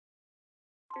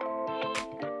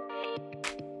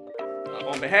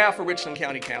On behalf of Richland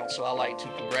County Council, I'd like to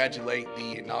congratulate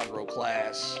the inaugural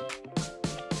class.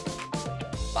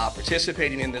 By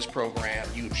participating in this program,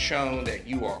 you've shown that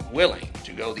you are willing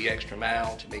to go the extra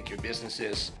mile to make your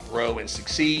businesses grow and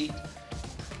succeed.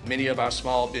 Many of our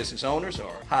small business owners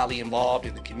are highly involved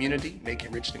in the community,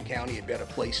 making Richland County a better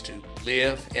place to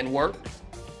live and work.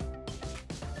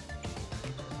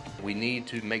 We need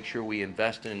to make sure we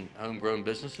invest in homegrown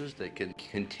businesses that can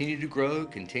continue to grow,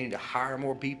 continue to hire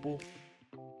more people.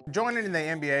 Joining the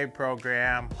MBA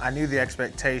program, I knew the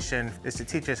expectation is to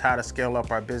teach us how to scale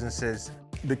up our businesses,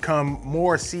 become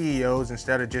more CEOs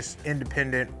instead of just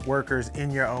independent workers in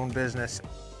your own business.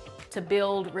 To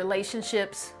build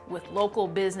relationships with local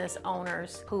business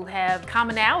owners who have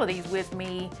commonalities with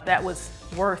me that was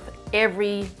worth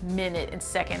every minute and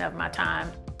second of my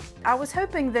time. I was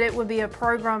hoping that it would be a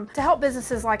program to help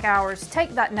businesses like ours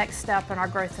take that next step in our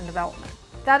growth and development.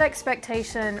 That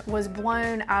expectation was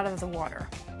blown out of the water.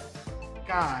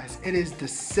 Guys, it is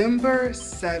December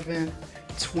 7th,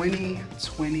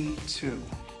 2022.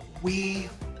 We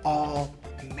all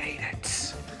made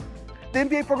it. The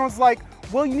MBA program is like,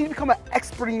 well, you need to become an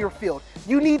expert in your field.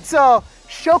 You need to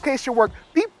showcase your work.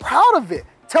 Be proud of it.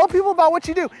 Tell people about what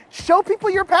you do. Show people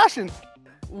your passion.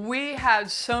 We have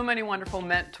so many wonderful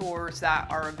mentors that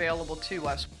are available to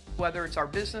us, whether it's our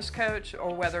business coach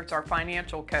or whether it's our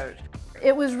financial coach.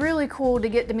 It was really cool to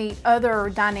get to meet other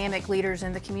dynamic leaders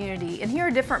in the community and hear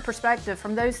a different perspective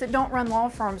from those that don't run law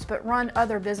firms but run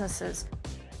other businesses.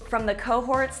 From the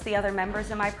cohorts, the other members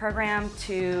in my program,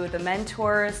 to the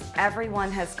mentors,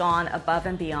 everyone has gone above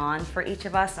and beyond for each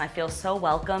of us, and I feel so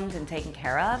welcomed and taken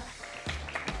care of.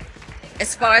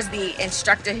 As far as the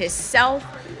instructor himself,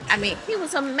 I mean, he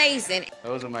was amazing.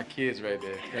 Those are my kids right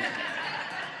there.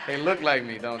 They look like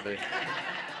me, don't they?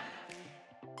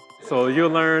 So you'll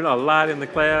learn a lot in the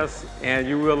class, and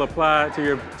you will apply it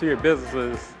to your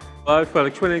businesses. But for the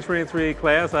 2023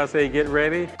 class, I say get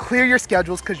ready. Clear your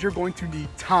schedules because you're going to need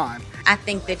time. I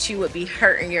think that you would be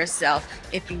hurting yourself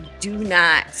if you do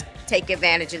not take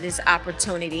advantage of this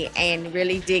opportunity and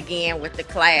really dig in with the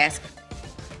class.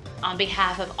 On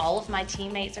behalf of all of my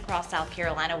teammates across South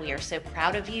Carolina, we are so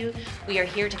proud of you. We are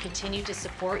here to continue to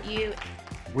support you.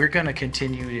 We're going to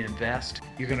continue to invest.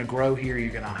 You're going to grow here,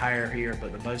 you're going to hire here,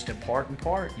 but the most important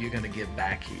part, you're going to give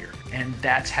back here. And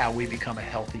that's how we become a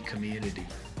healthy community.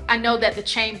 I know that the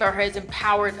Chamber has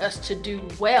empowered us to do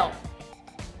well.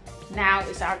 Now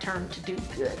it's our turn to do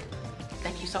good.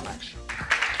 Thank you so much.